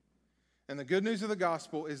 And the good news of the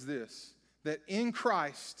gospel is this: that in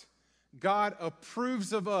Christ, God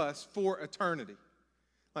approves of us for eternity.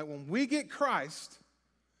 Like when we get Christ,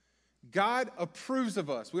 God approves of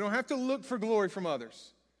us. We don't have to look for glory from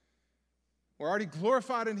others. We're already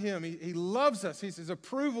glorified in Him. He loves us. His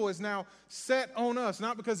approval is now set on us,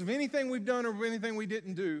 not because of anything we've done or anything we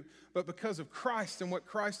didn't do, but because of Christ and what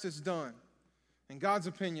Christ has done. And God's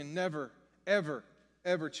opinion never, ever,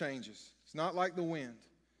 ever changes. It's not like the wind.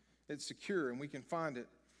 It's secure, and we can find it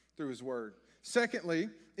through His Word. Secondly,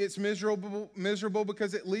 it's miserable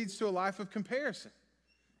because it leads to a life of comparison.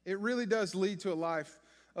 It really does lead to a life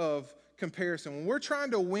of comparison. When we're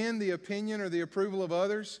trying to win the opinion or the approval of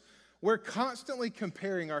others, we're constantly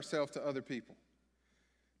comparing ourselves to other people.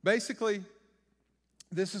 Basically,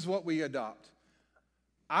 this is what we adopt.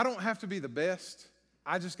 I don't have to be the best.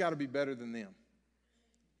 I just got to be better than them.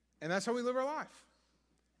 And that's how we live our life.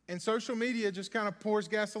 And social media just kind of pours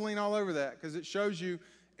gasoline all over that because it shows you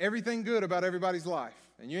everything good about everybody's life.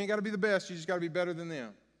 And you ain't got to be the best. You just got to be better than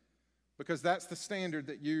them because that's the standard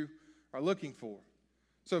that you are looking for.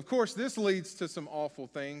 So, of course, this leads to some awful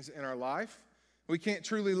things in our life. We can't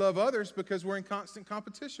truly love others because we're in constant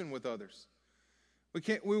competition with others.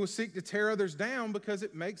 We will seek to tear others down because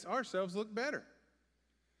it makes ourselves look better.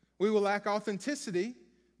 We will lack authenticity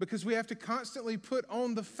because we have to constantly put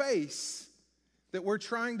on the face that we're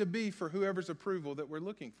trying to be for whoever's approval that we're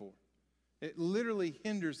looking for. It literally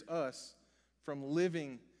hinders us from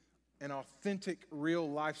living an authentic, real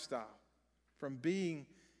lifestyle, from being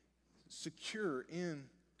secure in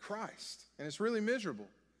Christ. And it's really miserable.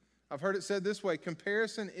 I've heard it said this way: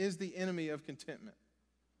 comparison is the enemy of contentment.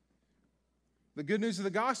 The good news of the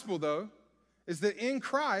gospel, though, is that in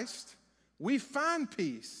Christ, we find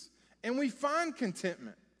peace and we find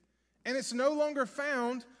contentment. And it's no longer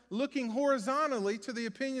found looking horizontally to the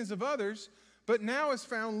opinions of others, but now is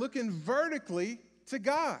found looking vertically to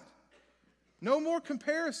God. No more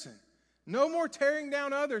comparison. No more tearing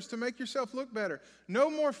down others to make yourself look better. No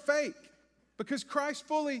more fake, because Christ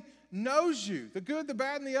fully knows you, the good, the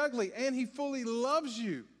bad, and the ugly, and He fully loves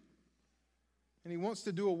you. And He wants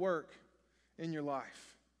to do a work in your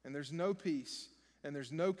life. And there's no peace and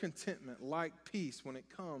there's no contentment like peace when it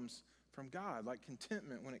comes from God, like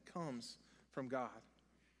contentment when it comes from God.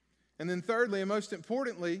 And then thirdly, and most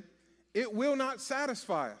importantly, it will not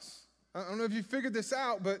satisfy us. I don't know if you figured this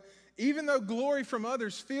out, but even though glory from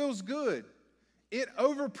others feels good, it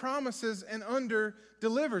overpromises and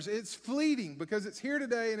under-delivers. It's fleeting because it's here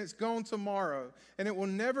today and it's gone tomorrow. And it will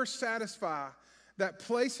never satisfy that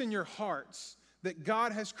place in your hearts that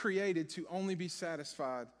God has created to only be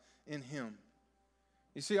satisfied in Him.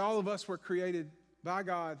 You see, all of us were created by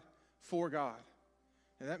God for God.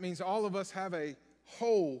 And that means all of us have a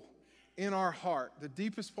hole in our heart, the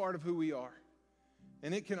deepest part of who we are.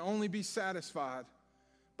 And it can only be satisfied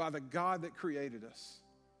by the God that created us.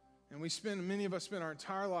 And many of us spend our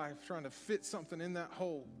entire life trying to fit something in that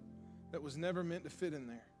hole that was never meant to fit in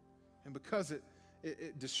there. And because it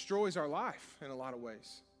destroys our life in a lot of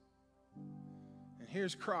ways. And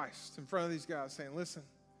here's Christ in front of these guys saying, listen,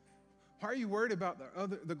 why are you worried about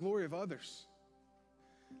the glory of others?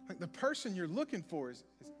 Like the person you're looking for is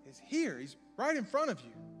here. He's right in front of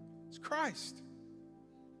you. It's Christ.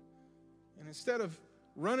 And instead of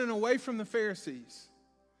running away from the Pharisees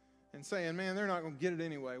and saying, man, they're not going to get it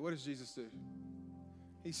anyway, what does Jesus do?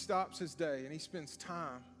 He stops his day and he spends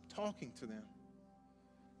time talking to them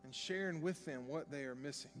and sharing with them what they are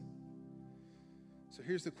missing. So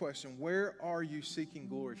here's the question. Where are you seeking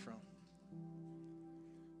glory from?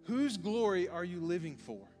 Whose glory are you living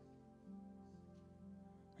for?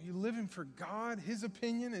 Are you living for God, His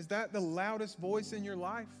opinion? Is that the loudest voice in your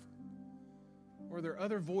life? Or are there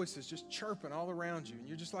other voices just chirping all around you and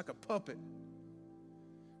you're just like a puppet?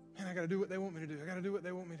 Man, I got to do what they want me to do. I got to do what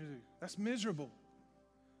they want me to do. That's miserable.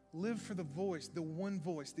 Live for the voice,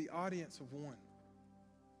 the audience of one.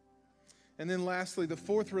 And then lastly, the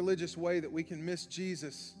fourth religious way that we can miss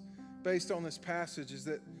Jesus based on this passage is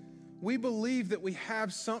that we believe that we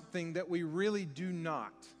have something that we really do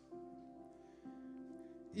not.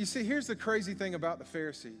 You see, here's the crazy thing about the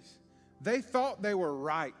Pharisees. They thought they were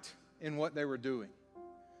right in what they were doing.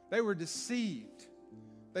 They were deceived.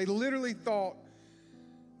 They literally thought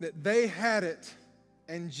that they had it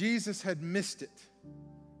and Jesus had missed it.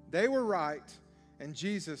 They were right and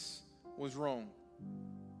Jesus was wrong.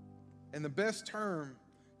 And the best term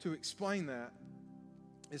to explain that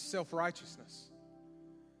is self-righteousness.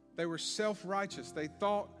 They were self-righteous. They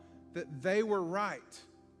thought that they were right.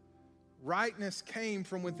 Rightness came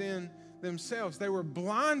from within themselves. They were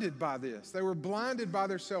blinded by this. They were blinded by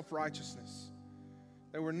their self-righteousness.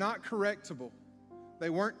 They were not correctable. They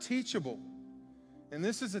weren't teachable. And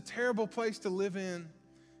this is a terrible place to live in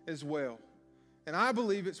as well. And I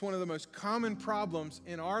believe it's one of the most common problems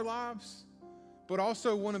in our lives, but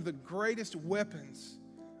also one of the greatest weapons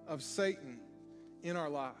of Satan in our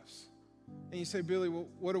lives. And you say, Billy, well,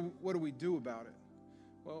 what do we do about it?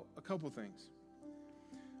 Well, a couple things.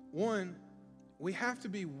 One, we have to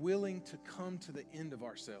be willing to come to the end of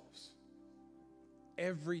ourselves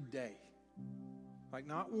every day. Like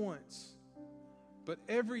not once, but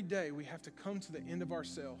every day we have to come to the end of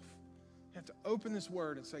ourselves. We have to open this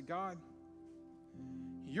word and say, God,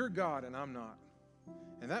 you're God and I'm not.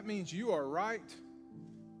 And that means you are right.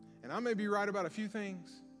 And I may be right about a few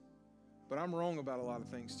things, but I'm wrong about a lot of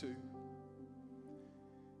things too.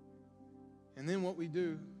 And then what we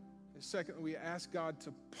do is, secondly, we ask God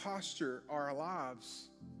to posture our lives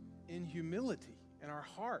in humility in our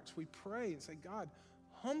hearts. We pray and say, God,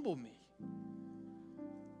 humble me.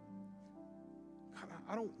 God,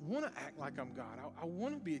 I don't want to act like I'm God. I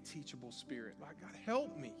want to be a teachable spirit. Like, God,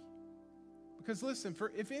 help me. Because listen,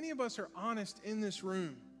 if any of us are honest in this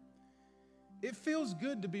room, it feels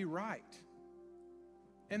good to be right.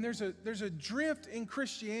 And there's a drift in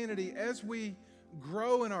Christianity as we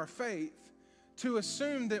grow in our faith to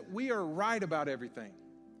assume that we are right about everything.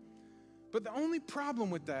 But the only problem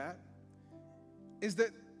with that is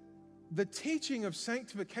that the teaching of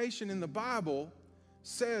sanctification in the Bible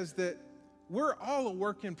says that we're all a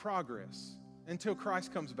work in progress until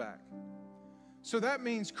Christ comes back. So that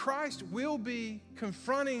means Christ will be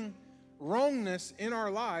confronting wrongness in our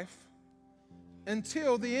life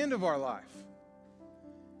until the end of our life.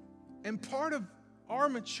 And part of our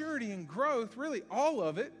maturity and growth, really all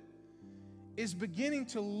of it, is beginning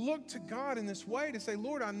to look to God in this way to say,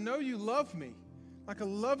 Lord, I know you love me. Like a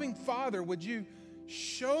loving father, would you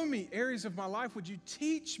show me areas of my life? Would you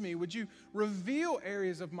teach me? Would you reveal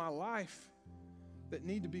areas of my life that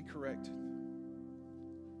need to be corrected?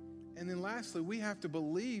 And then lastly, we have to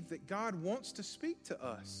believe that God wants to speak to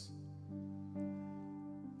us.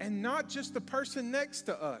 And not just the person next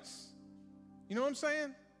to us. You know what I'm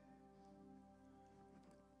saying?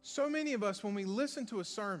 So many of us, when we listen to a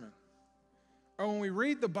sermon or when we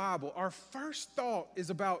read the Bible, our first thought is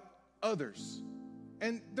about others.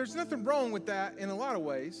 And there's nothing wrong with that in a lot of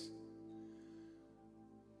ways.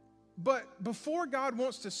 But before God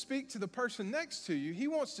wants to speak to the person next to you, He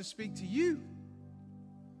wants to speak to you.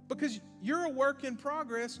 Because you're a work in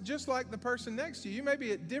progress just like the person next to you. You may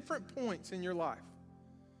be at different points in your life.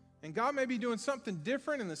 And God may be doing something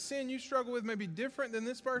different, and the sin you struggle with may be different than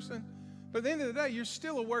this person. But at the end of the day, you're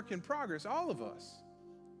still a work in progress, all of us.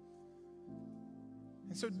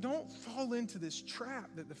 And so don't fall into this trap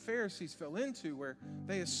that the Pharisees fell into, where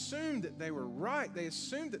they assumed that they were right. They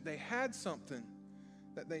assumed that they had something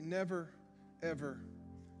that they never, ever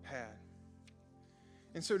had.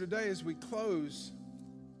 And so today, as we close,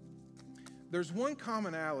 there's one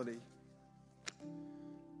commonality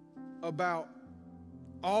about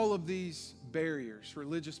all of these barriers,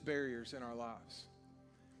 religious barriers in our lives.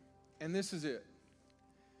 And this is it.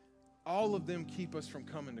 All of them keep us from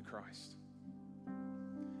coming to Christ.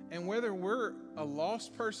 And whether we're a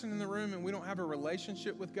lost person in the room and we don't have a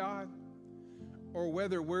relationship with God, or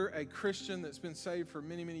whether we're a Christian that's been saved for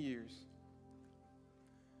many, many years,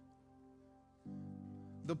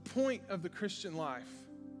 the point of the Christian life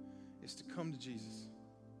is to come to Jesus.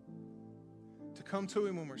 To come to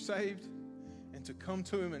Him when we're saved, and to come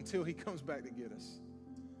to Him until He comes back to get us.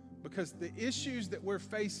 Because the issues that we're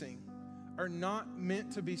facing are not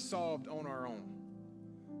meant to be solved on our own.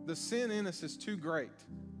 The sin in us is too great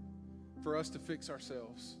for us to fix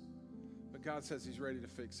ourselves. But God says He's ready to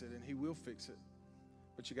fix it, and He will fix it.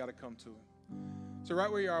 But you got to come to Him. So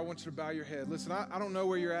right where you are, I want you to bow your head. Listen, I don't know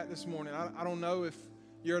where you're at this morning. I don't know if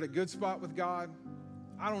you're at a good spot with God.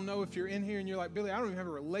 I don't know if you're in here and you're like, Billy, I don't even have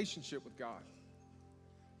a relationship with God.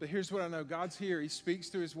 But here's what I know. God's here. He speaks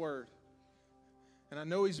through His Word. And I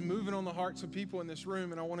know He's moving on the hearts of people in this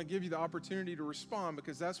room, and I want to give you the opportunity to respond,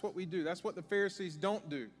 because that's what we do. That's what the Pharisees don't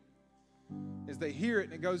do, is they hear it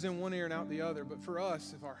and it goes in one ear and out the other. But for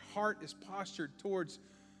us, if our heart is postured towards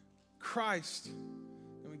Christ,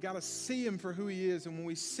 then we got to see Him for who He is. And when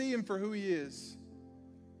we see Him for who He is,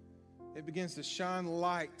 it begins to shine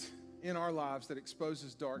light in our lives that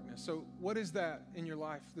exposes darkness. So what is that in your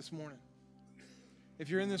life this morning? If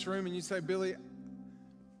you're in this room and you say, Billy,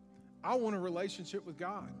 I want a relationship with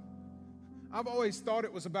God. I've always thought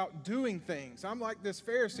it was about doing things. I'm like this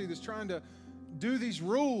Pharisee that's trying to do these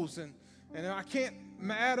rules, and I can't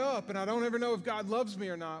add up, and I don't ever know if God loves me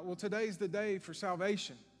or not. Well, today's the day for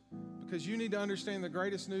salvation, because you need to understand the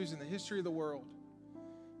greatest news in the history of the world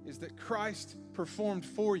is that Christ performed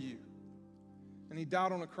for you, and He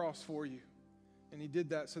died on a cross for you. And He did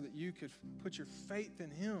that so that you could put your faith in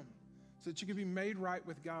Him, so that you could be made right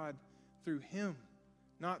with God through Him,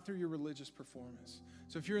 not through your religious performance.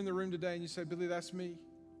 So if you're in the room today and you say, Billy, that's me.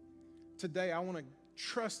 Today I want to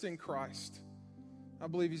trust in Christ. I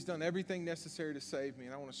believe He's done everything necessary to save me,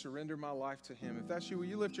 and I want to surrender my life to Him. If that's you, will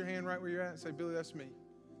you lift your hand right where you're at and say, Billy, that's me?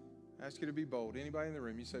 I ask you to be bold. Anybody in the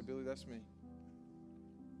room, you say, Billy, that's me.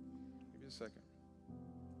 Give me a second.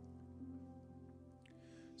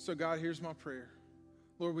 So God, here's my prayer.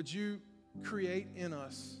 Lord, would you create in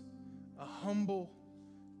us a humble,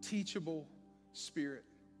 teachable spirit?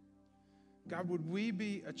 God, would we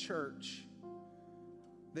be a church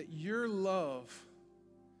that your love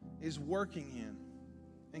is working in?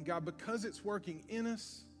 And God, because it's working in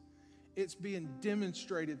us, it's being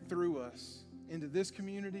demonstrated through us into this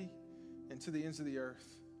community and to the ends of the earth.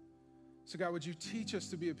 So God, would you teach us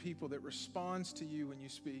to be a people that responds to you when you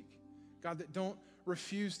speak? God, that don't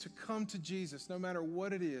refuse to come to Jesus no matter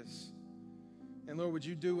what it is. And Lord, would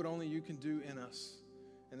you do what only you can do in us?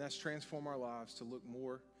 And that's transform our lives to look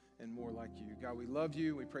more and more like you. God, we love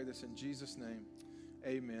you. We pray this in Jesus' name.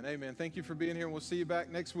 Amen. Amen. Thank you for being here, and we'll see you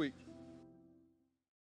back next week.